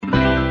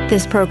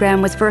This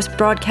program was first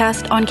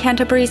broadcast on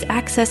Canterbury's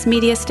access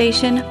media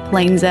station,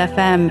 Plains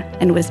FM,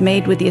 and was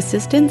made with the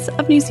assistance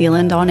of New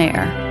Zealand On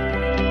Air.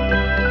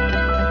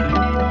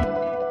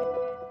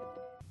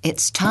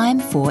 It's time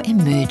for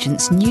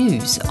Emergence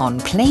News on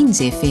Plains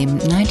FM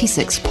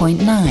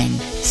 96.9,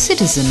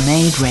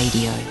 Citizen-made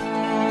radio.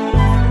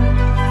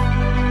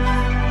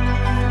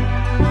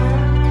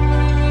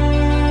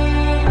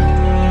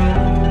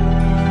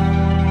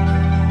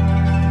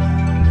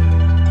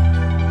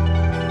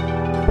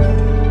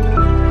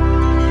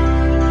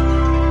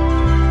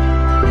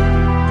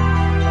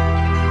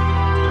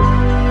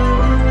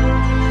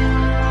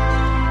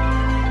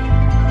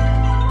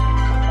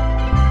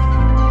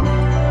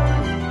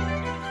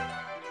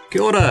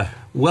 Kia ora.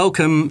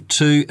 Welcome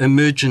to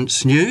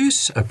Emergence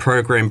News, a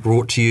program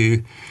brought to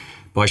you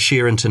by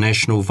Share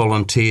International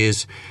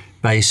volunteers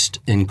based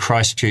in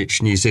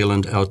Christchurch, New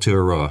Zealand,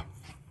 Aotearoa.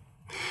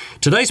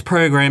 Today's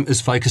program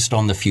is focused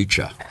on the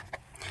future,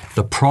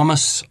 the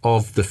promise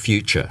of the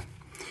future.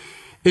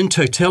 In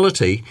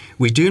totality,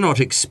 we do not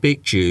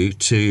expect you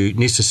to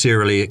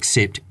necessarily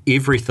accept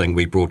everything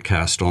we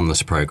broadcast on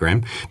this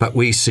program, but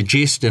we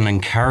suggest and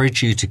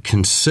encourage you to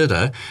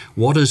consider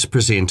what is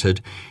presented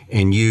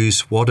and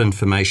use what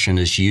information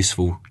is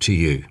useful to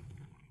you.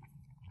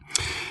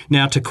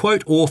 Now, to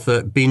quote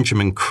author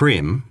Benjamin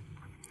Creme,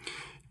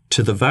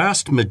 "To the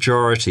vast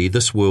majority,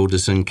 this world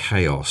is in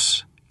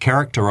chaos,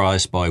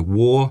 characterised by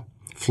war,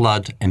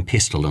 flood and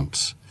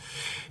pestilence.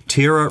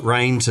 Terror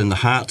reigns in the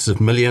hearts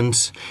of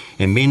millions,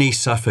 and many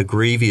suffer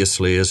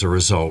grievously as a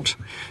result.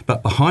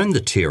 But behind the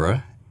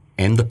terror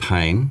and the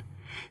pain,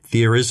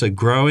 there is a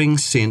growing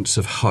sense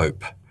of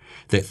hope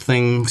that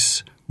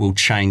things will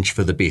change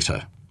for the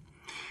better,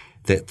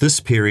 that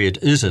this period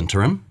is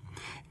interim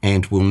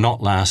and will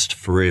not last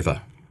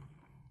forever."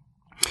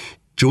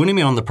 Joining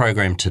me on the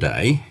program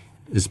today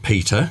is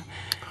Peter.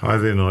 Hi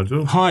there,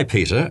 Nigel. Hi,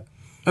 Peter.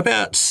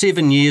 About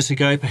 7 years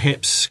ago,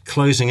 perhaps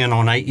closing in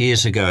on 8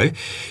 years ago,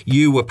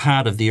 you were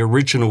part of the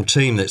original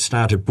team that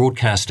started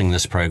broadcasting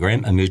this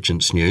program,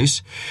 Emergence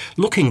News.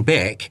 Looking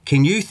back,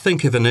 can you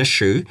think of an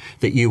issue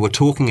that you were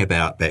talking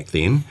about back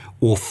then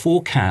or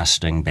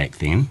forecasting back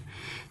then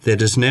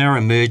that is now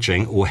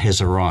emerging or has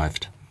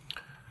arrived?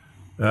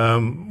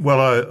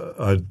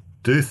 I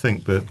do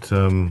think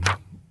that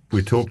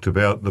we talked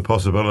about the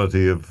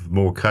possibility of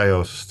more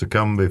chaos to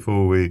come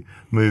before we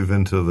move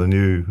into the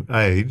new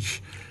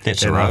age.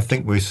 That's and right. I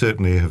think we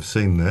certainly have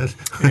seen that.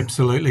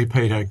 Absolutely,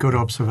 Peter. Good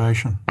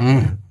observation.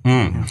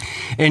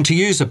 And to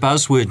use a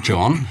buzzword,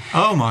 John.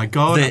 Oh, my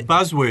God, a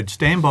buzzword.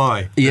 Stand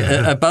by.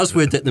 Yeah, a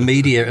buzzword that the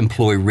media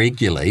employ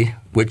regularly,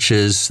 which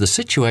is the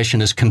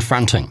situation is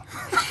confronting.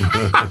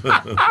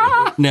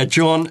 Now,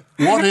 John,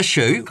 what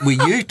issue were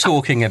you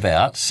talking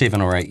about 7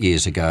 or 8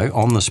 years ago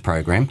on this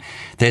program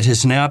that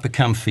has now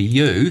become for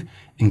you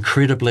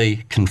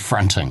incredibly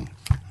confronting?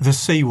 The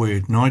C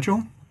word,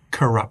 Nigel,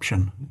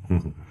 corruption.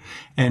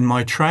 And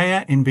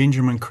Maitreya and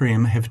Benjamin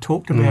Creme have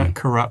talked about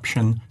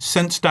corruption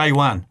since day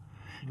one.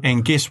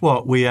 And guess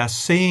what? We are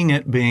seeing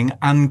it being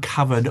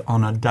uncovered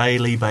on a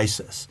daily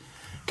basis.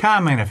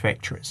 Car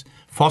manufacturers,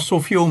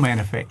 fossil fuel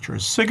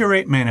manufacturers,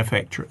 cigarette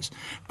manufacturers,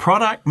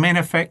 product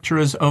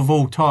manufacturers of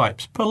all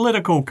types,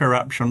 political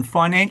corruption,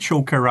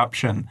 financial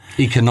corruption,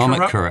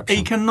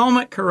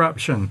 Economic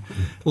corruption,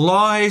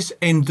 lies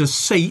and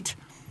deceit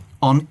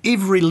on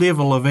every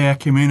level of our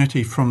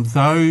community from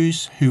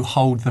those who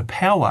hold the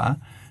power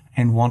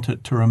and want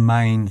it to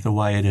remain the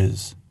way it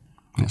is.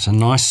 It's a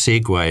nice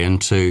segue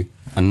into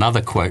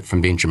another quote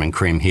from Benjamin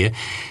Creme here.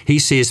 He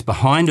says,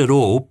 "Behind it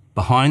all,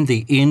 behind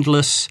the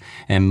endless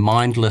and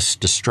mindless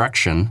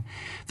destruction,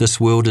 this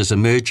world is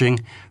emerging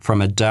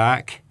from a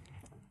dark,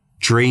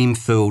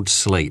 dream-filled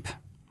sleep,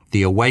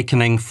 the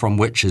awakening from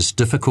which is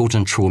difficult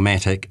and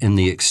traumatic in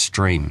the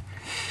extreme.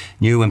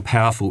 New and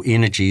powerful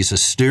energies are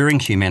stirring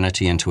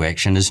humanity into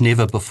action as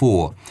never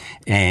before,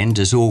 and,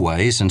 as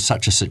always in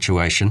such a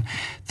situation,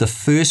 the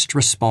first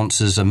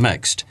responses are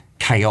mixed,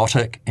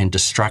 chaotic and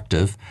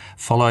destructive,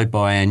 followed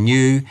by a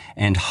new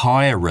and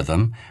higher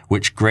rhythm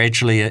which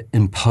gradually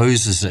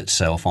imposes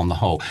itself on the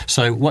whole."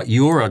 So what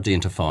you're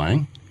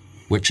identifying,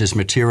 which is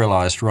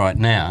materialised right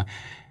now,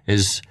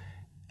 is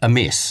a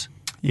mess.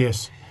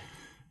 Yes.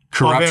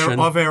 Corruption.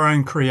 Of our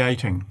own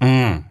creating.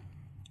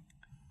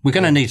 We're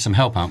going to need some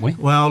help, aren't we?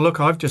 Well, look,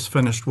 I've just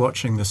finished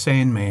watching The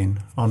Sandman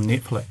on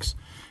Netflix,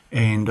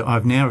 and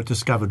I've now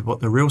discovered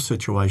what the real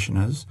situation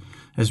is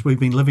we've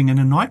been living in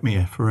a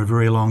nightmare for a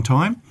very long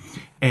time,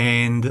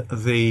 and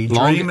the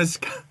dream is...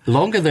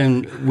 Longer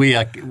than we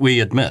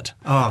admit.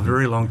 Oh,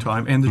 very long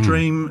time. And the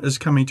dream is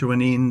coming to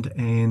an end,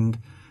 and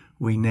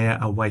we now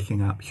are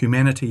waking up.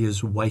 Humanity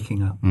is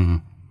waking up.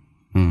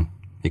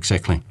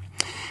 Exactly.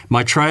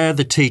 Maitreya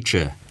the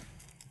teacher,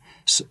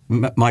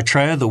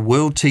 Maitreya the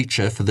world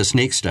teacher for this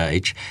next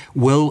age,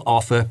 will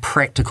offer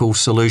practical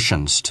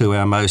solutions to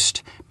our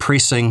most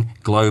pressing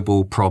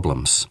global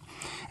problems.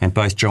 And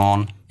both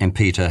John and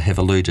Peter have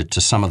alluded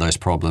to some of those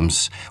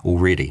problems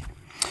already.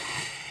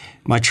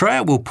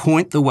 Maitreya will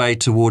point the way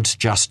towards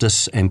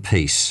justice and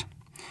peace.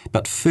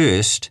 But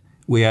first,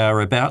 we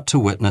are about to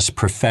witness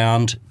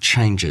profound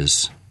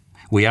changes.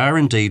 We are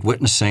indeed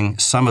witnessing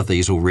some of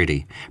these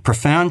already.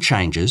 Profound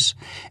changes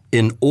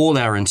in all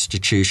our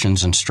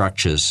institutions and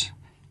structures.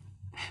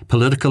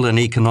 Political and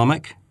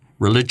economic,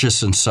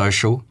 religious and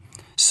social,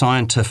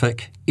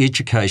 scientific,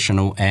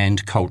 educational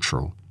and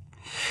cultural.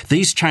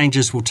 These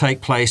changes will take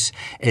place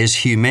as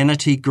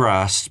humanity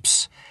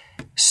grasps,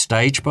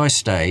 stage by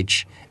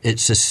stage,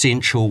 its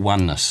essential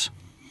oneness.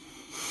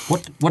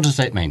 What does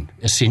that mean,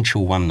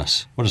 essential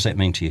oneness? What does that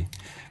mean to you?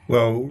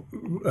 Well,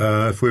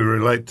 if we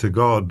relate to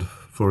God,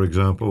 for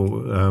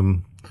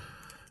example,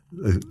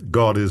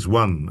 God is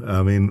one.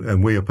 I mean,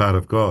 and we are part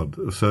of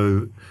God.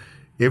 So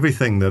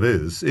everything that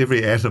is,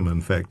 every atom,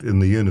 in fact, in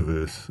the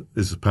universe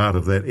is part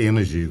of that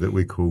energy that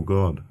we call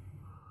God.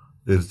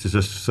 It's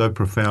just so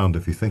profound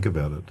if you think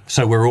about it.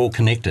 So we're all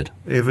connected.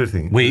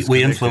 Everything.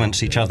 We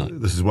influence each other.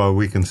 This is why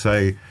we can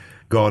say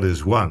God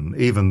is one,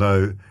 even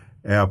though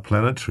our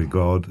planetary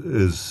God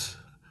is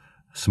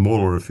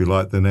smaller, if you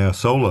like, than our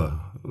solar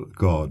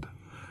God.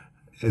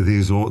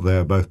 They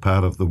are both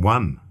part of the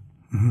one.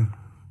 Mm-hmm.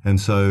 And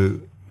so,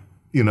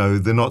 you know,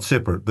 they're not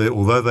separate.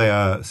 Although they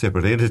are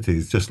separate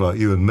entities, just like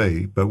you and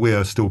me, but we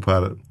are still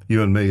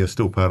you and me are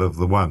still part of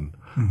the one,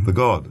 mm-hmm. the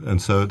God.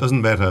 And so it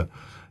doesn't matter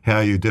how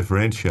you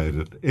differentiate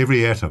it.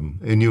 Every atom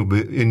in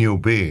your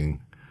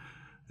being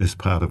is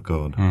part of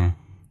God. Mm.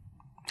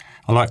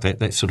 I like that.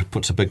 That sort of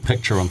puts a big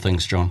picture on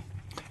things, John.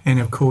 And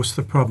of course,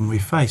 the problem we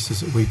face is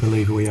that we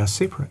believe we are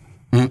separate.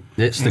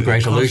 That's the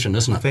great illusion,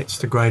 isn't it? That's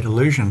the great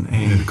illusion,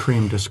 and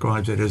Cream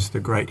describes it as the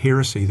great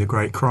heresy, the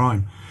great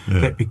crime,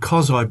 that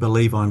because I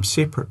believe I'm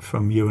separate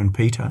from you and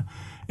Peter,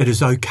 it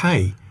is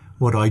okay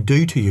what I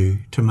do to you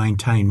to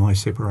maintain my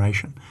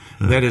separation.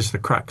 That is the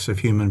crux of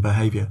human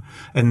behaviour.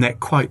 And that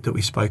quote that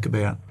we spoke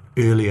about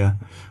earlier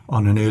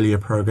on an earlier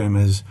program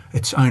is,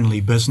 it's only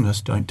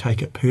business, don't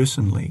take it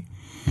personally,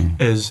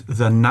 is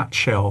the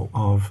nutshell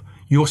of,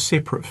 you're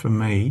separate from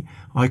me,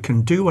 I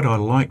can do what I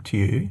like to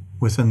you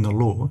within the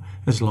law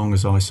as long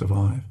as I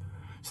survive.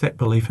 It's that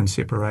belief in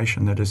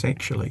separation that is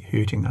actually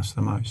hurting us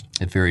the most.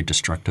 It's very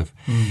destructive.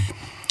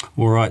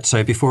 All right,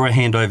 so before I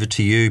hand over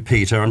to you,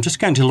 Peter, I'm just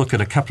going to look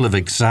at a couple of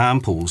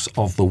examples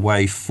of the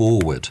way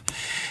forward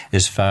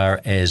as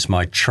far as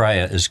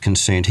Maitreya is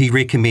concerned. He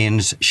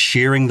recommends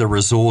sharing the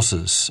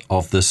resources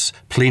of this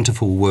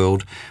plentiful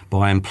world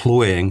by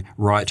employing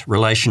right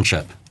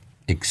relationship.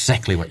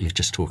 Exactly what you're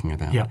just talking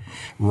about. Yep.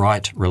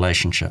 Right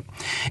relationship.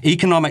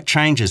 Economic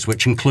changes,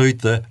 which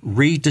include the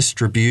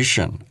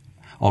redistribution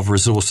of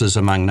resources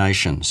among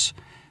nations,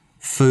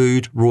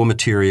 food, raw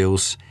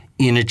materials,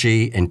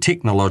 energy and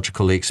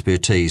technological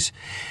expertise.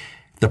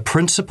 The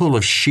principle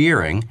of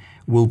sharing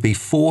will be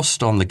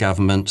forced on the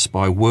governments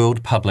by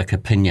world public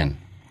opinion.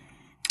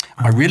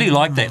 I really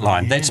like that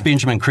line. That's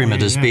Benjamin Creme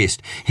at his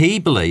best. He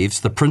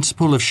believes the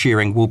principle of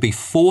sharing will be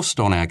forced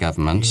on our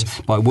governments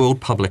by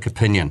world public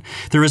opinion.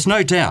 There is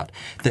no doubt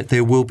that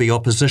there will be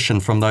opposition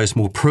from those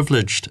more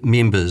privileged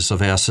members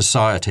of our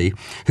society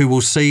who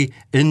will see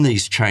in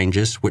these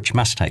changes, which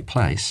must take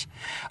place,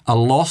 a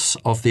loss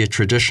of their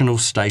traditional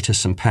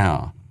status and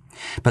power.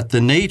 But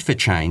the need for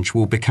change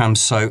will become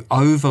so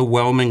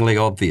overwhelmingly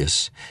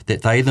obvious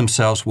that they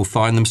themselves will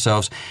find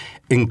themselves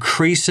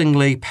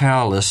increasingly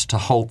powerless to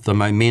halt the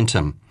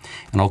momentum.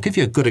 And I'll give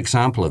you a good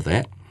example of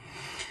that.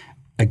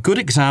 A good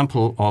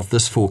example of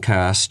this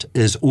forecast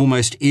is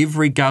almost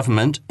every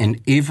government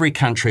in every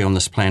country on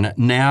this planet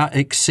now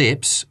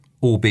accepts,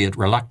 albeit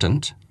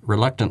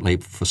reluctantly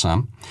for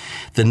some,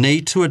 the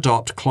need to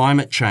adopt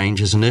climate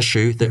change as an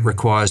issue that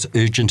requires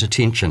urgent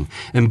attention.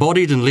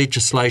 Embodied in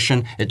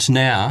legislation, it's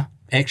now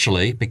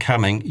actually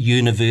becoming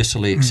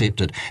universally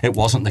accepted. It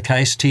wasn't the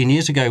case 10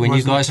 years ago when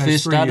you guys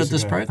first started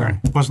this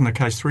program. It wasn't the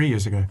case 3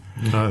 years ago.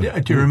 No.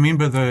 Do you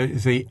remember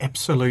the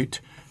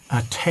absolute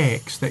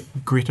attacks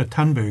that Greta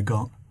Thunberg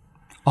got?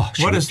 Oh,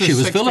 What does this she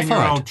was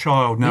 16-year-old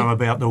child know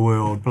about the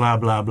world, blah,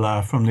 blah,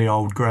 blah, from the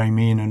old grey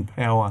men in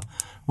power?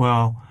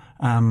 Well,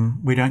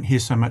 we don't hear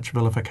so much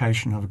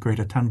vilification of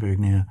Greta Thunberg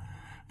now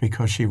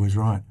because she was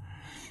right.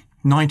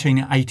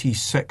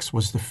 1986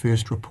 was the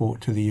first report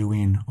to the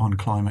UN on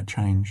climate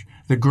change.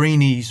 The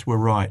Greenies were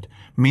right.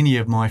 Many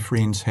of my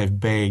friends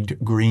have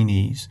bagged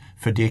Greenies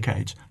for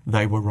decades.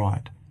 They were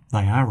right.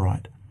 They are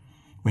right.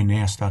 We're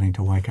now starting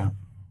to wake up.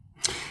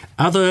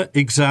 Other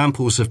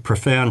examples of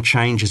profound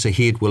changes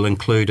ahead will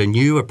include a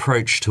new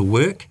approach to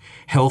work,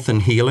 health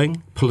and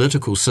healing,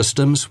 political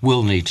systems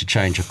will need to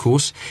change, of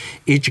course,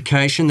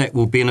 education that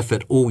will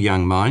benefit all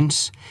young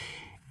minds,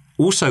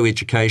 also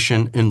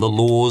education in the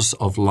laws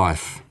of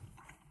life.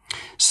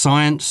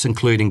 Science,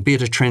 including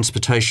better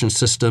transportation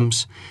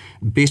systems,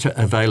 better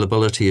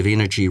availability of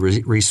energy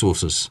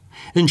resources.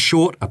 In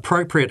short,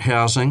 appropriate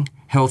housing,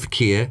 health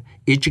care,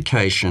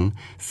 education,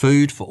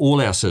 food for all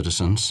our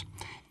citizens,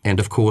 and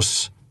of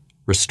course,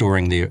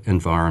 restoring their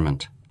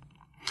environment.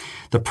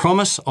 The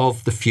promise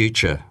of the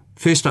future.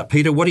 First up,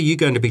 Peter, what are you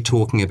going to be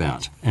talking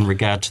about in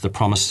regard to the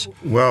promise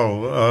I've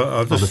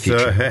of the just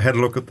future? had a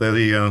look at the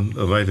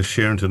latest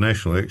Share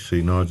International,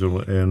 actually, Nigel,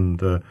 and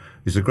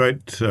there's a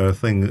great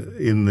thing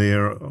in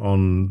there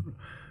on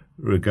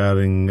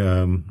regarding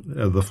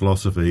the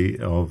philosophy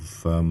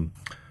of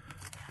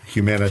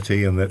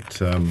humanity, and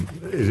that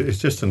it's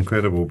just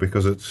incredible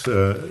because it's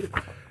an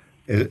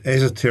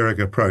esoteric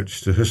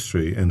approach to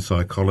history and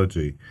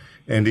psychology.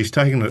 And he's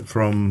taken it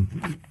from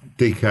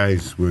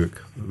DK's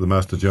work, the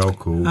Master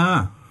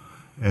Jalkul.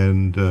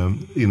 And,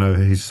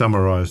 he's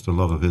summarised a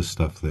lot of his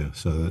stuff there.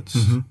 So that's...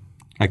 Mm-hmm.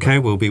 Okay,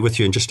 we'll be with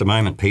you in just a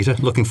moment, Peter.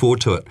 Looking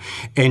forward to it.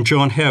 And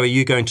John, how are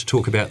you going to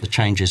talk about the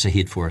changes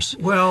ahead for us?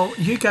 Well,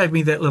 you gave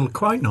me that little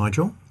quote,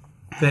 Nigel.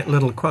 That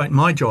little quote,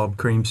 my job,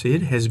 Cream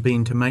said, has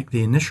been to make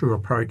the initial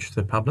approach to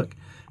the public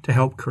to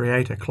help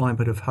create a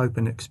climate of hope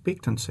and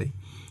expectancy.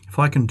 If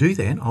I can do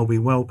that, I'll be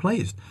well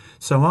pleased.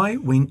 So I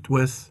went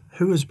with,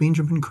 who is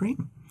Benjamin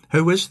Cream?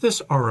 Who is this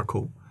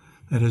oracle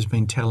that has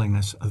been telling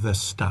us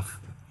this stuff?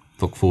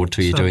 Look forward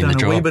to you doing the job. I've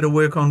done a wee bit of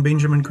work on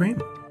Benjamin Cream.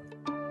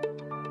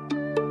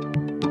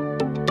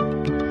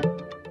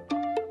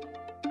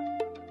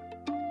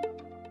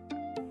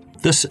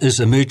 This is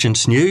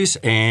Emergence News,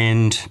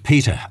 and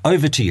Peter,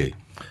 over to you.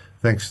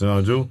 Thanks,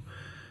 Nigel.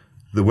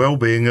 The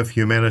well-being of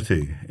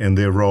humanity and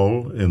their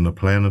role in the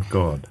plan of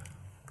God.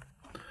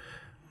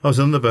 I was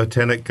in the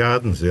Botanic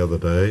Gardens the other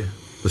day.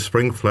 The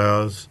spring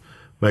flowers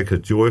make a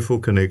joyful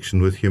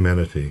connection with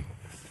humanity.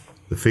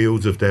 The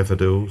fields of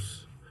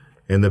daffodils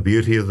and the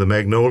beauty of the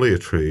magnolia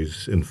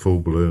trees in full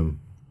bloom.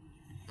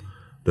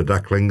 The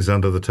ducklings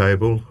under the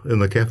table in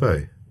the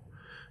cafe.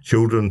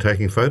 Children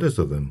taking photos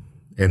of them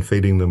and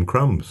feeding them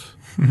crumbs.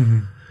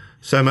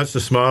 So much to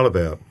smile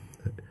about.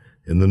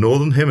 In the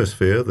Northern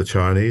Hemisphere, the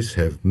Chinese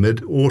have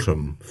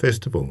Mid-Autumn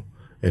Festival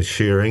and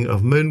sharing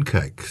of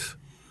mooncakes.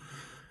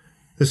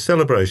 There's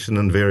celebration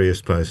in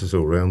various places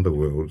all around the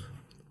world,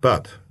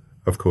 but,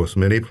 of course,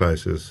 many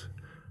places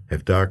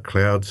have dark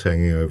clouds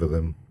hanging over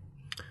them,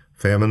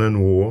 famine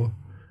and war,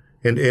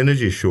 and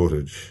energy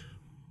shortage.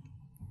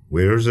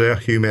 Where is our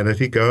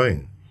humanity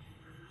going?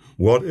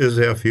 What is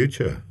our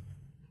future?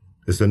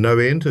 Is there no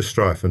end to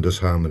strife and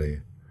disharmony?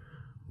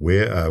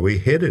 Where are we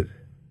headed?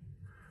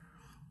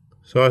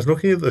 So I was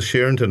looking at the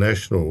Share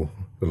International,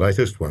 the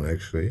latest one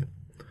actually, and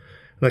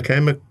I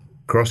came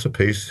across a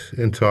piece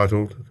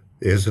entitled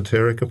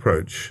Esoteric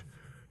Approach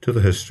to the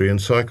History and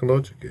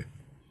Psychology.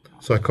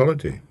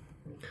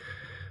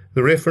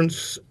 The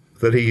reference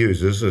that he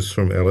uses is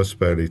from Alice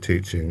Bailey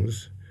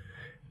Teachings.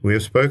 We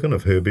have spoken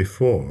of her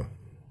before,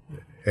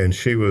 and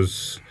she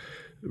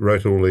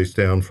wrote all these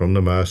down from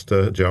the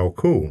Master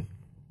Jalkul.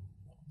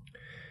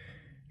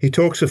 He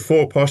talks of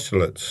 4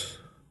 postulates.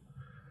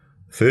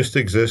 First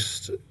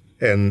exists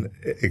an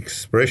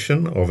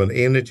expression of an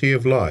energy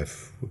of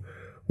life,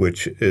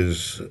 which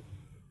is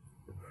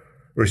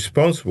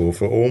responsible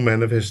for all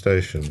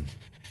manifestation.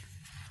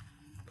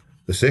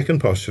 The second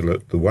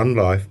postulate, the one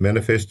life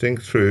manifesting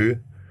through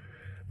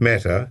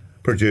matter,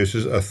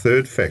 produces a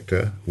third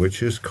factor,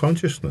 which is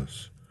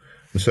consciousness.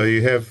 And so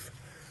you have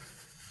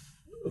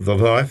the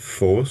life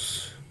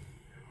force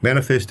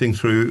manifesting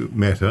through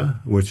matter,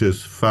 which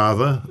is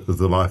father is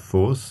the life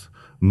force,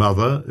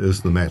 mother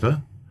is the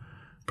matter,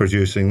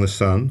 producing the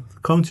son,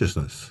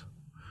 consciousness.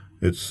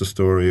 It's the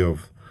story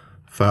of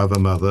Father,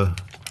 Mother,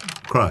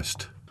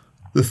 Christ.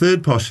 The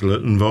third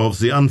postulate involves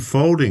the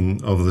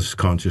unfolding of this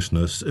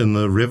consciousness in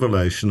the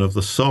revelation of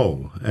the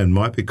soul and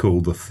might be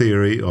called the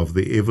theory of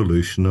the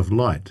evolution of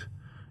light.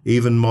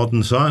 Even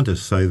modern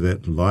scientists say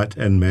that light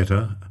and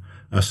matter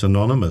are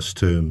synonymous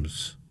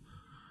terms.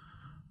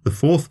 The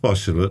fourth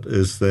postulate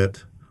is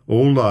that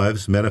all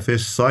lives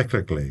manifest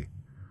cyclically.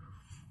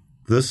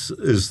 This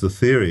is the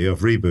theory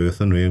of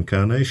rebirth and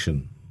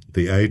reincarnation.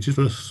 The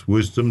ageless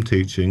wisdom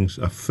teachings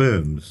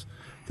affirms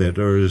that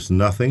there is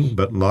nothing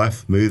but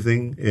life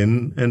moving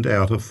in and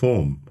out of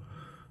form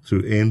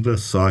through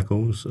endless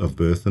cycles of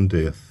birth and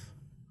death.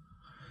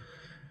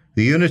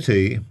 The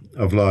unity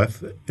of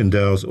life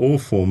endows all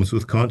forms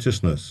with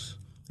consciousness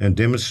and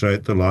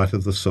demonstrate the light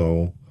of the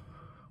soul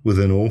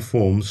within all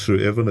forms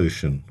through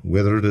evolution,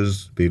 whether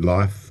it be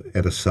life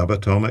at a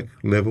subatomic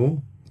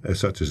level,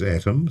 such as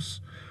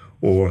atoms,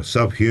 or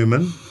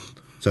subhuman,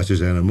 such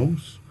as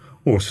animals,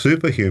 or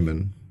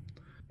superhuman.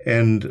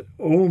 And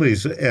all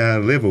these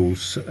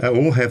levels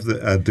all have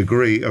a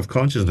degree of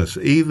consciousness.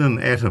 Even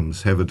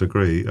atoms have a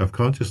degree of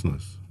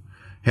consciousness.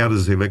 How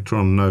does the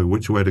electron know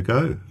which way to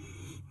go?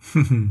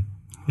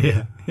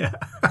 Yeah.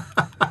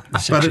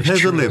 But it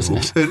has a level.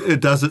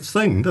 It does its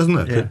thing, doesn't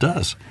it? Yeah. It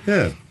does.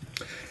 Yeah.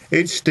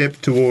 Each step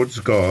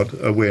towards God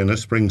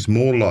awareness brings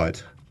more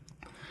light,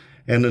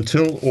 and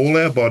until all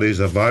our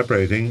bodies are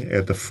vibrating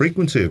at the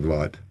frequency of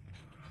light,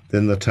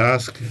 then the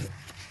task,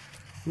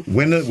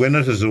 when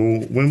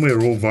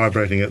we're all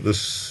vibrating at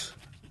this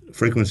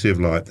frequency of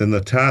light, then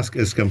the task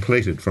is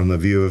completed from the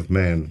view of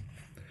man,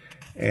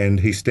 and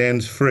he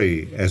stands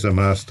free as a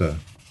master.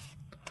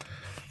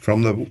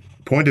 From the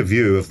point of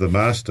view of the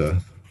master,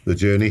 the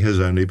journey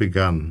has only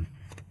begun.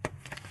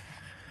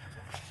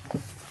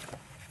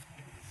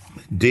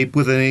 Deep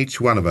within each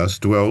one of us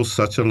dwells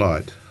such a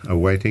light,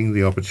 awaiting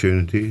the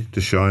opportunity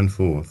to shine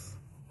forth.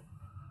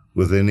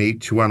 Within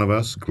each one of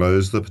us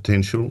glows the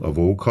potential of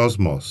all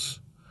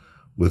cosmos,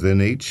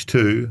 Within each,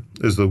 too,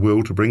 is the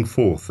will to bring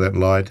forth that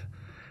light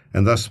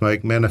and thus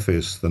make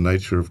manifest the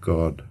nature of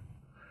God.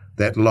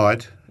 That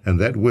light and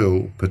that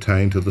will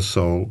pertain to the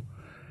soul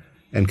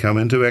and come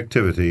into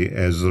activity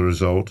as the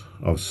result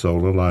of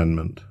soul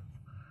alignment.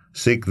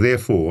 Seek,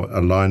 therefore,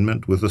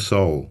 alignment with the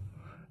soul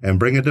and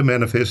bring into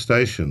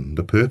manifestation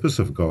the purpose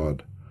of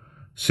God.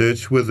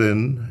 Search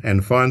within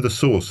and find the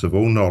source of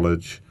all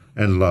knowledge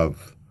and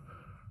love.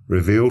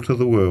 Reveal to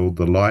the world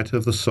the light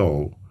of the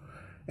soul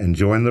and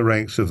join the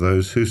ranks of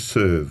those who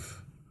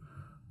serve.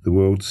 The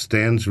world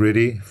stands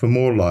ready for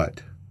more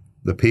light.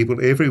 The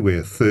people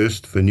everywhere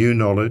thirst for new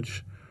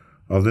knowledge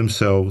of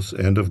themselves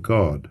and of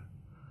God.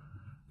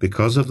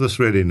 Because of this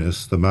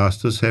readiness, the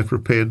Masters have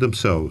prepared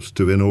themselves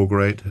to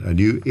inaugurate a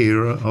new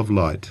era of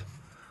light.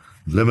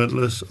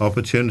 Limitless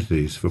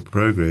opportunities for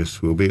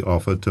progress will be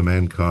offered to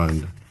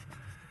mankind.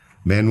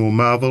 Man will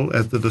marvel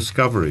at the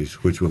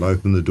discoveries which will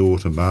open the door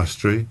to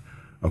mastery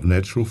of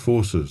natural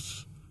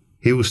forces.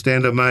 He will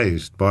stand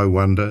amazed by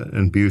wonder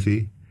and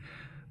beauty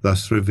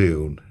thus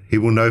revealed. He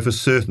will know for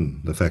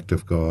certain the fact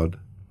of God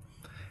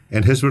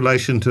and his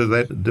relation to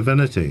that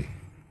divinity,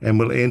 and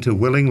will enter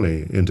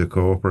willingly into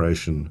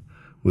cooperation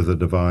with the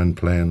divine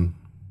plan.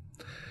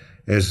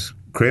 As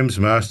Krem's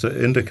master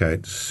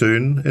indicates,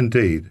 soon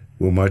indeed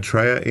will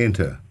Maitreya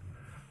enter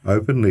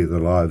openly the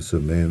lives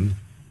of men.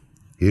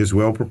 He is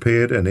well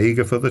prepared and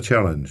eager for the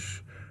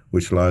challenge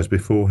which lies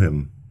before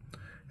him,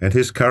 and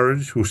his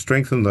courage will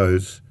strengthen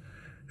those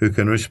who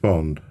can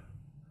respond.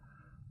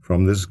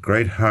 From this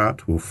great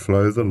heart will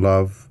flow the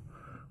love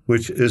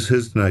which is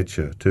his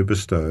nature to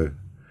bestow,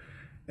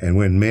 and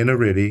when men are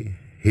ready,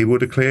 he will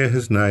declare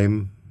his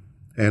name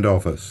and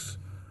office.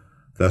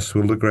 Thus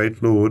will the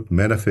great Lord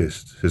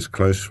manifest his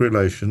close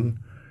relation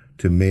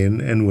to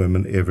men and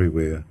women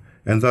everywhere,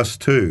 and thus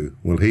too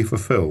will he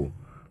fulfill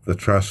the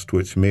trust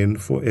which men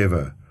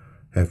forever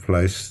have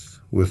placed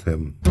with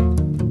him.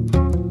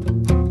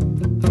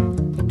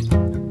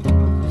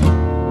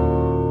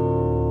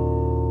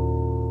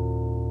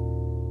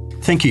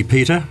 Thank you,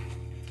 Peter.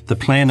 The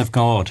plan of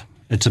God.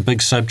 It's a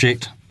big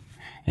subject,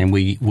 and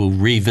we will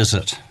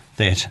revisit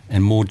that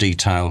in more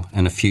detail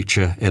at a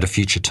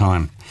future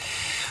time.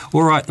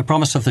 All right, the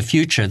promise of the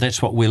future,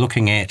 that's what we're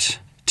looking at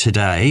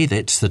today.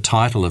 That's the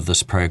title of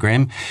this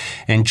program.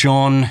 And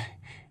John,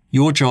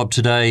 your job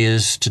today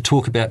is to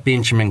talk about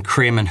Benjamin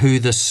Creme and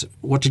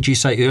what did you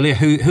say earlier?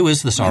 Who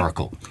is this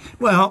oracle?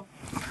 Well,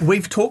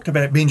 we've talked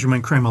about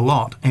Benjamin Creme a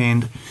lot,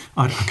 and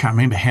I can't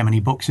remember how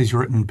many books he's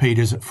written.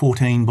 Peter's at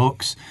 14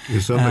 books. Yeah,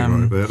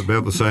 something like that,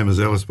 about the same as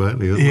Alice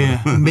Bailey, isn't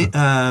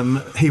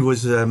it? He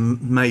was a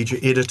major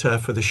editor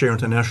for the Share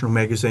International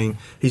magazine.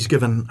 He's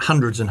given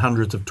hundreds and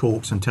hundreds of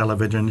talks and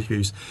television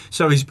interviews.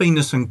 So he's been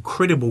this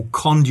incredible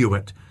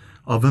conduit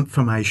of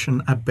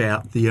information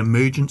about the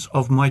emergence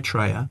of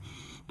Maitreya,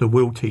 the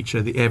world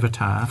teacher, the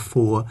avatar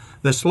for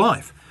this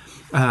life,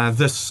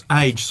 this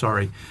age,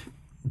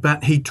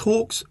 But he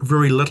talks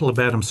very little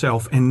about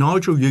himself. And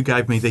Nigel, you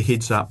gave me the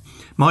heads up.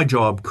 My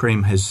job,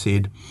 Creme has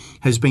said,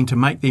 has been to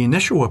make the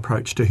initial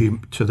approach to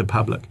the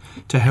public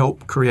to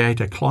help create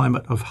a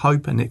climate of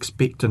hope and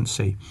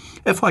expectancy.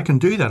 If I can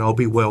do that, I'll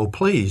be well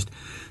pleased.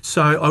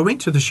 So I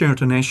went to the Share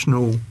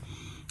International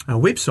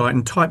website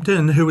and typed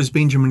in who is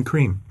Benjamin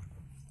Creme,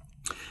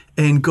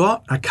 and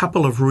got a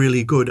couple of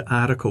really good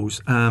articles.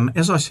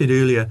 As I said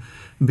earlier,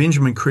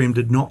 Benjamin Creme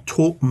did not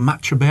talk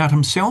much about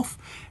himself.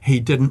 He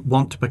didn't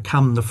want to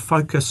become the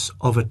focus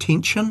of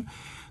attention.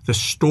 The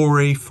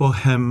story for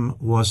him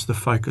was the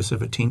focus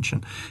of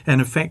attention. And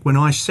in fact, when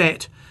I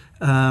sat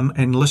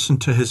and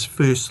listened to his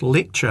first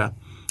lecture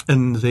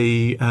in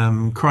the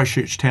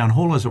Christchurch Town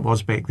Hall, as it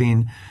was back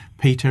then,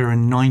 Peter,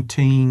 in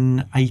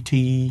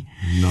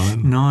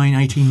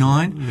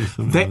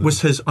 1989, that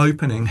was his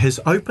opening. His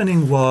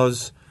opening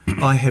was,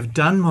 I have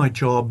done my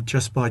job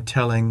just by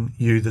telling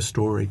you the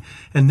story.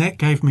 And that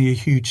gave me a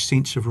huge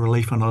sense of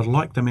relief, and I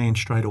liked the man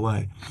straight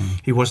away.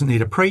 He wasn't there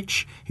to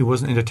preach. He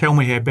wasn't there to tell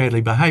me how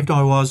badly behaved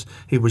I was.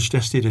 He was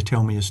just there to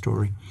tell me a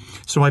story.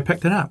 So I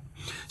picked it up.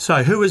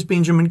 So who is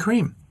Benjamin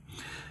Creme?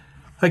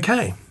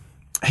 Okay.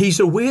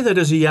 He's aware that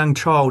as a young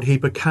child he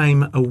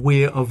became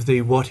aware of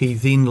what he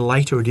then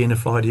later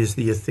identified as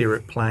the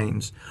etheric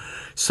planes.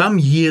 Some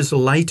years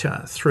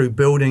later, through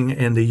building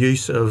and the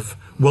use of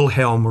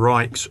Wilhelm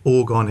Reich's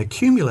orgon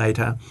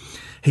accumulator,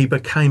 he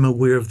became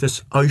aware of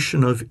this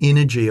ocean of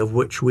energy of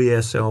which we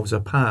ourselves are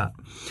part.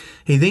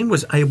 He then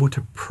was able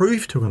to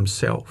prove to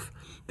himself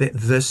that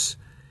this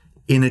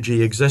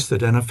energy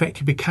existed, and in fact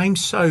he became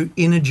so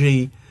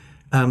energy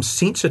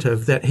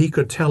sensitive that he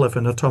could tell if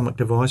an atomic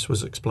device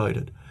was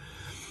exploded.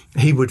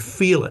 He would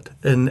feel it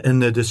in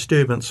the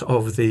disturbance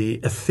of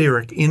the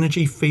etheric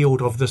energy field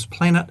of this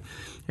planet.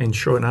 And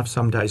sure enough,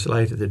 some days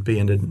later, there'd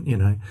be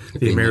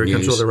the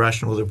Americans or the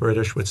Russian or the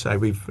British would say,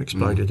 we've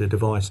exploded a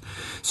device.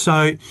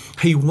 So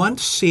he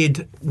once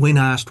said, when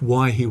asked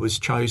why he was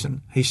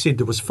chosen, he said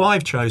there was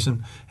 5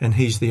 chosen and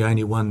he's the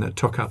only one that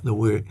took up the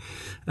work.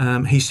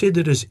 He said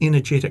that his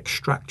energetic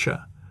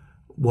structure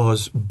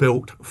was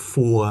built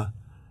for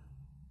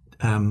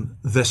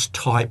this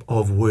type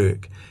of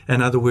work.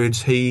 In other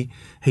words, he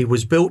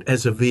was built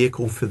as a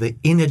vehicle for the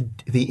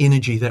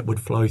energy that would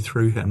flow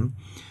through him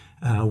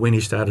when he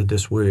started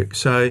this work.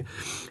 So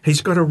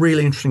he's got a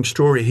really interesting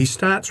story. He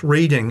starts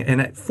reading,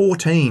 and at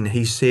 14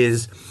 he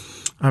says,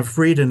 I've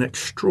read an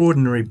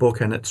extraordinary book,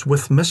 and it's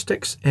With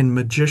Mystics and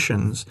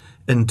Magicians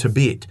in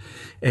Tibet.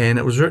 And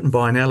it was written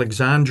by an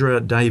Alexandra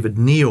David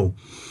Neal.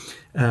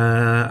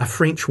 A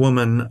French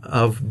woman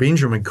of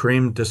Benjamin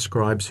Creme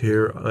describes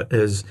her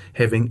as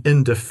having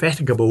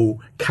indefatigable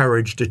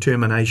courage,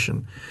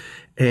 determination.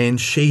 And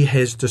she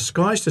has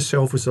disguised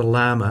herself as a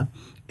lama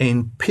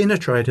and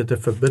penetrated the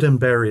forbidden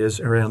barriers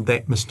around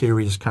that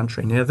mysterious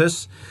country. Now,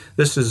 this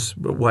is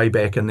way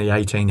back in the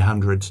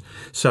 1800s.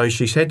 So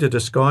she's had to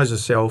disguise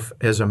herself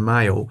as a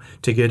male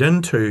to get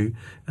into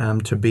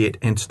Tibet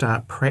and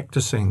start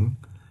practicing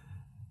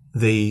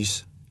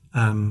these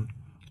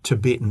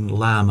Tibetan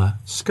Lama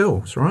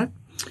skills, right?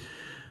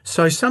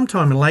 So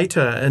sometime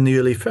later in the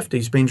early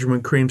 50s,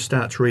 Benjamin Creme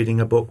starts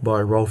reading a book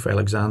by Rolf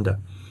Alexander,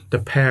 The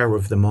Power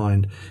of the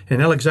Mind.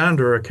 And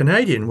Alexander, a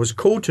Canadian, was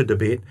called to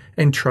Tibet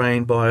and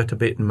trained by a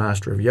Tibetan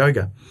master of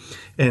yoga.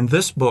 And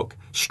this book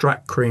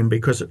struck Creme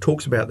because it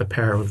talks about the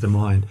power of the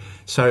mind.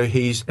 So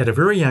he's at a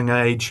very young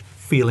age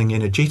feeling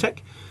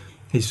energetic.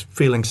 He's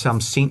feeling some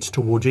sense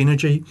towards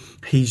energy.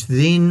 He's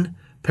then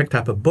picked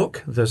up a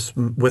book, this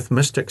With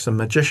Mystics and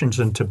Magicians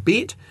in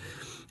Tibet,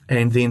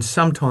 and then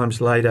sometimes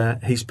later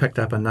he's picked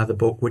up another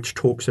book which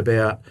talks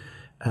about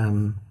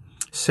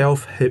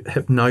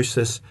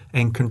self-hypnosis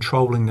and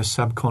controlling the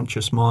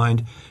subconscious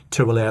mind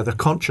to allow the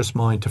conscious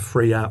mind to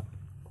free up.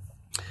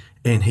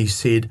 And he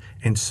said,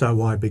 and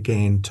so I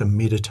began to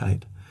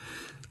meditate.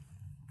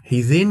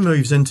 He then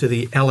moves into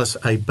the Alice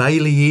A.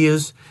 Bailey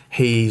years.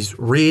 He's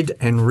read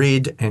and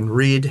read and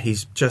read.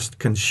 He's just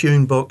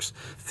consumed books,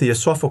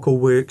 theosophical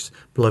works,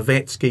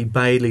 Blavatsky,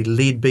 Bailey,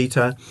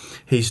 Leadbeater.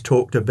 He's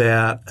talked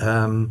about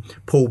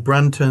Paul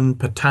Brunton,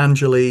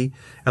 Patanjali,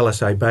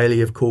 Alice A. Bailey,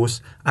 of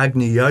course,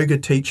 Agni Yoga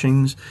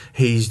teachings.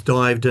 He's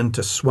dived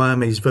into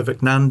Swami's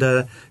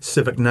Vivekananda,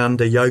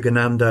 Sivakananda,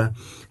 Yogananda.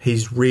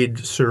 He's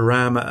read Sri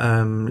Rama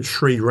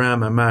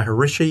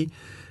Maharishi.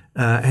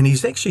 And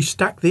he's actually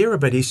stuck there a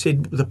bit. He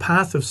said, the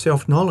path of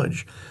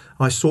self-knowledge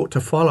I sought to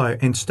follow,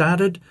 and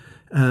started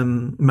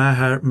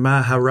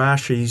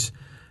Maharishi's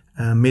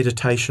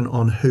meditation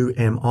on Who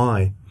Am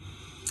I?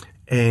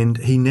 And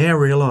he now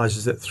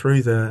realises that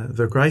through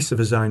the grace of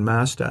his own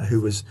master, who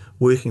was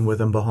working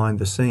with him behind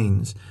the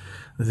scenes,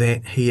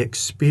 that he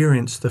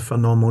experienced the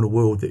phenomenal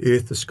world, the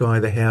earth, the sky,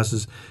 the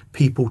houses,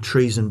 people,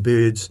 trees and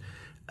birds,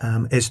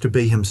 as to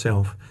be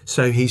himself.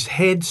 So he's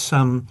had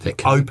some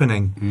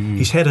opening.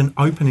 He's had an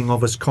opening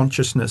of his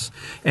consciousness,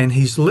 and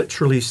he's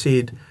literally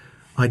said,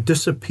 I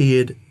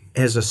disappeared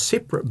as a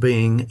separate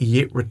being,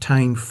 yet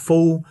retained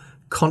full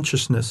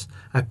consciousness,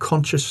 a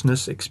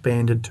consciousness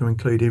expanded to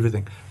include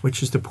everything,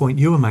 which is the point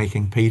you were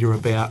making, Peter,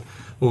 about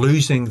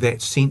losing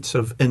that sense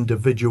of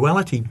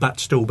individuality but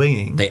still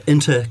being. That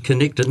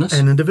interconnectedness.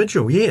 An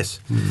individual, yes.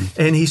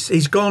 And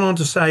he's gone on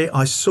to say,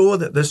 I saw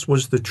that this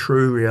was the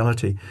true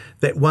reality,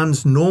 that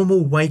one's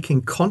normal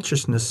waking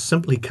consciousness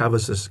simply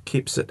covers us,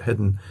 keeps it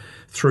hidden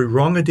through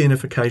wrong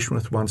identification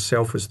with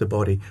oneself as the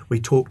body. We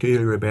talked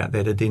earlier about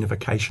that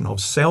identification of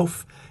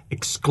self,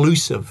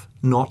 exclusive,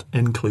 not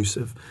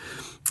inclusive.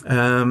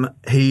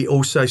 He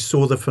also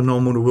saw the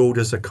phenomenal world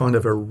as a kind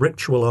of a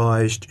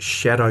ritualized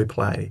shadow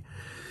play.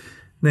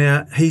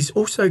 Now, he's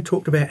also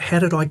talked about, how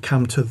did I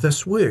come to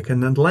this work?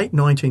 And in late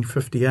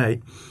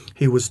 1958,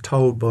 he was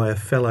told by a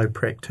fellow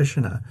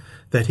practitioner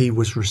that he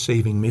was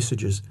receiving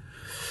messages,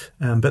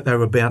 but they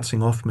were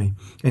bouncing off me.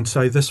 And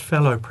so this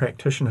fellow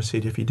practitioner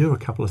said, if you do a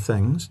couple of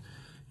things,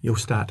 you'll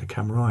start to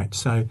come right.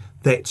 So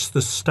that's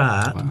the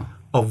start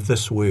of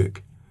this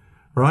work.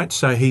 Right,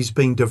 so he's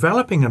been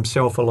developing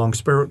himself along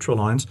spiritual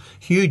lines,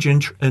 huge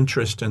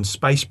interest in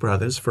Space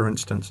Brothers, for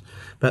instance,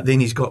 but then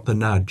he's got the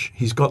nudge.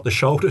 He's got the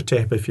shoulder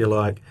tap, if you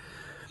like.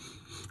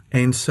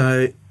 And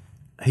so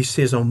he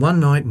says, on one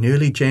night in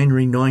early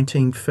January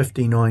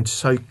 1959,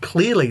 so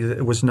clearly that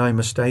there was no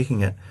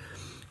mistaking it,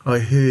 I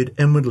heard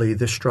inwardly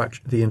the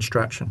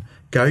instruction,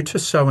 go to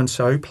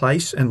so-and-so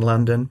place in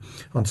London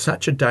on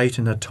such a date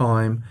and a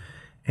time,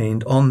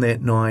 and on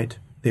that night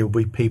there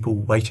will be people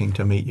waiting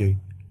to meet you.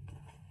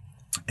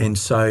 And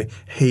so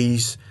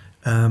he's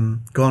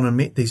gone and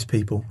met these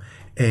people,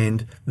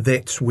 and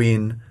that's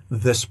when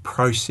this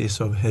process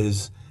of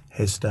his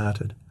has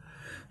started.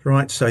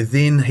 Right, so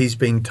then he's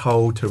been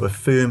told to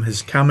affirm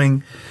his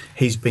coming.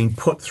 He's been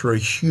put through a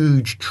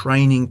huge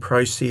training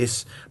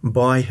process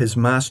by his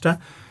master.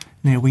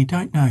 Now, we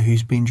don't know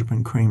who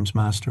Benjamin Creme's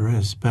master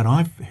is, but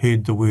I've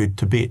heard the word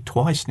Tibet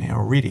twice now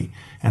already,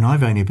 and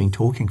I've only been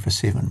talking for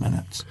 7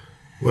 minutes.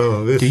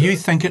 Well, do you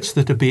think it's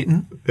the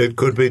Tibetan? It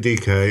could be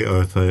DK,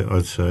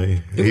 I'd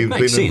say. It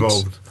makes sense.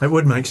 Involved. It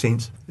would make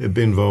sense. He'd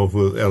been involved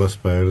with Alice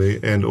Bailey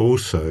and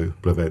also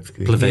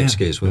Blavatsky.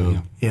 Blavatsky as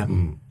well, yeah.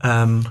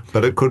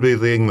 But it could be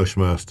the English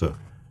master.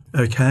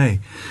 Okay.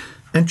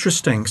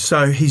 Interesting.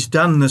 So he's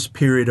done this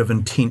period of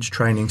intense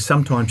training,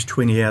 sometimes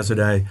 20 hours a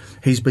day.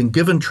 He's been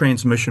given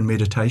transmission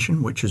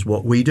meditation, which is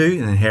what we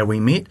do and how we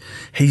met.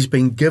 He's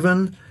been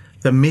given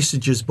the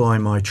messages by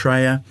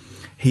Maitreya.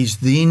 He's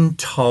then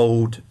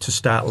told to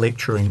start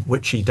lecturing,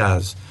 which he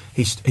does.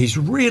 He's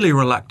really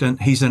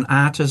reluctant. He's an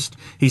artist.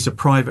 He's a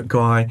private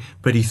guy,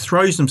 but he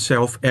throws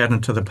himself out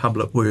into the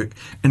public work.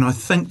 And I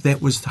think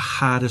that was the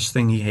hardest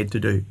thing he had to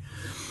do.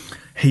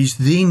 He's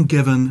then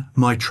given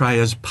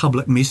Maitreya's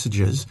public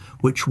messages,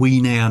 which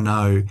we now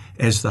know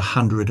as the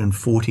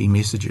 140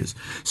 messages.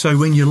 So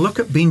when you look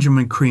at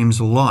Benjamin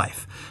Creme's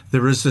life,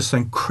 there is this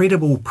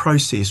incredible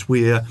process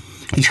where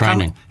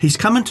he's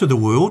come into the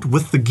world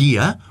with the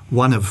gear,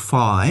 one of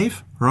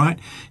 5, right?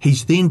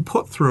 He's then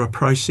put through a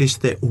process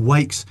that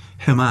wakes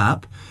him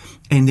up,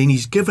 and then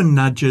he's given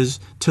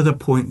nudges to the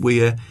point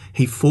where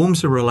he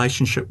forms a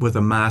relationship with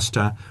a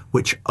master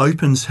which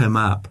opens him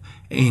up,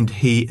 and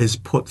he is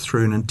put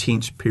through an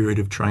intense period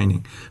of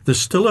training. There's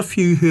still a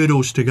few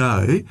hurdles to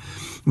go,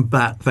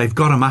 but they've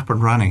got him up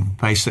and running,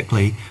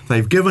 basically.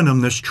 They've given him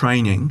this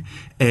training,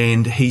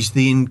 and he's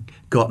then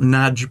got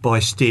nudge by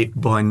step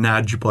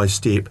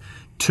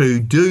to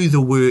do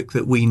the work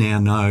that we now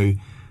know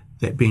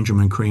that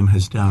Benjamin Creme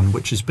has done,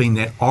 which has been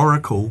that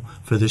oracle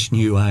for this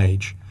new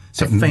age.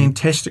 It's a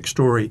fantastic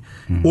story.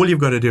 All you've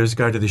got to do is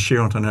go to the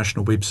Share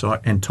International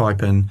website and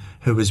type in,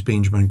 who is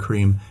Benjamin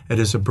Creme? It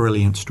is a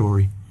brilliant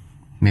story.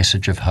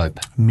 Message of hope.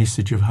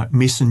 Message of hope.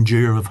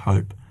 Messenger of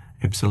hope.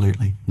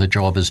 Absolutely. The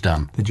job is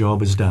done. The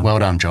job is done. Well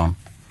done, John.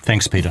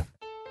 Thanks, Peter.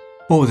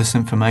 All this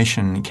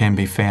information can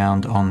be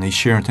found on the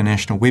Share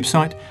International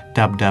website,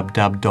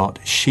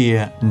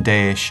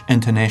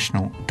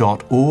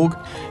 www.share-international.org,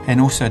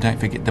 and also don't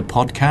forget the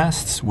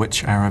podcasts,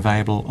 which are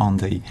available on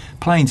the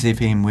Plains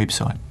FM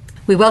website.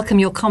 We welcome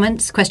your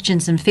comments,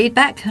 questions and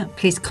feedback.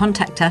 Please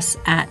contact us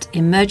at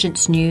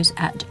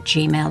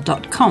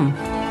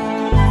emergencenews@gmail.com.